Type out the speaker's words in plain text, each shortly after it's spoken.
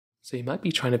So you might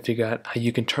be trying to figure out how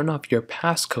you can turn off your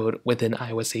passcode within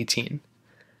iOS 18.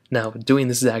 Now, doing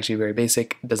this is actually very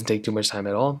basic. It doesn't take too much time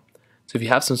at all. So if you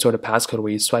have some sort of passcode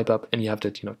where you swipe up and you have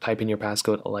to type in your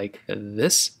passcode like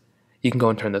this, you can go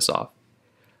and turn this off.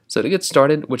 So to get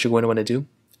started, what you're going to want to do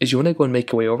is you want to go and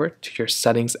make your way over to your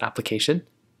settings application.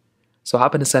 So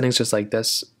hop into settings just like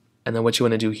this, and then what you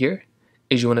want to do here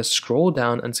is you want to scroll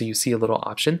down until you see a little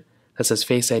option that says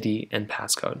Face ID and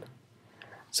Passcode.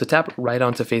 So tap right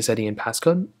onto Face ID and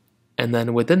Passcode, and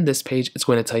then within this page, it's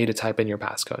going to tell you to type in your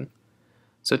passcode.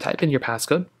 So type in your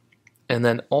passcode, and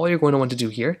then all you're going to want to do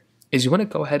here is you want to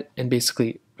go ahead and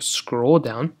basically scroll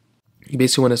down. You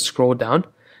basically want to scroll down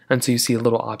until you see a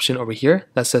little option over here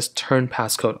that says Turn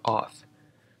Passcode Off.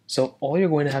 So all you're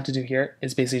going to have to do here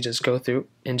is basically just go through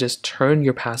and just turn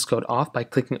your passcode off by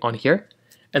clicking on here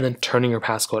and then turning your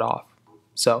passcode off.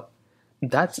 So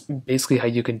that's basically how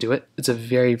you can do it. It's a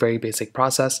very, very basic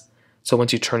process. So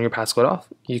once you turn your passcode off,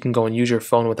 you can go and use your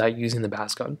phone without using the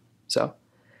passcode. So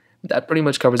that pretty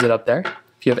much covers it up there.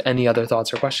 If you have any other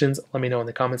thoughts or questions, let me know in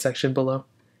the comment section below.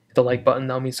 Hit the like button,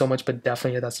 that would mean so much, but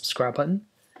definitely hit that subscribe button.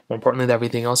 More importantly than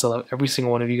everything else, I love every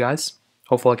single one of you guys.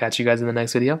 Hopefully I'll catch you guys in the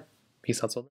next video. Peace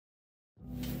out.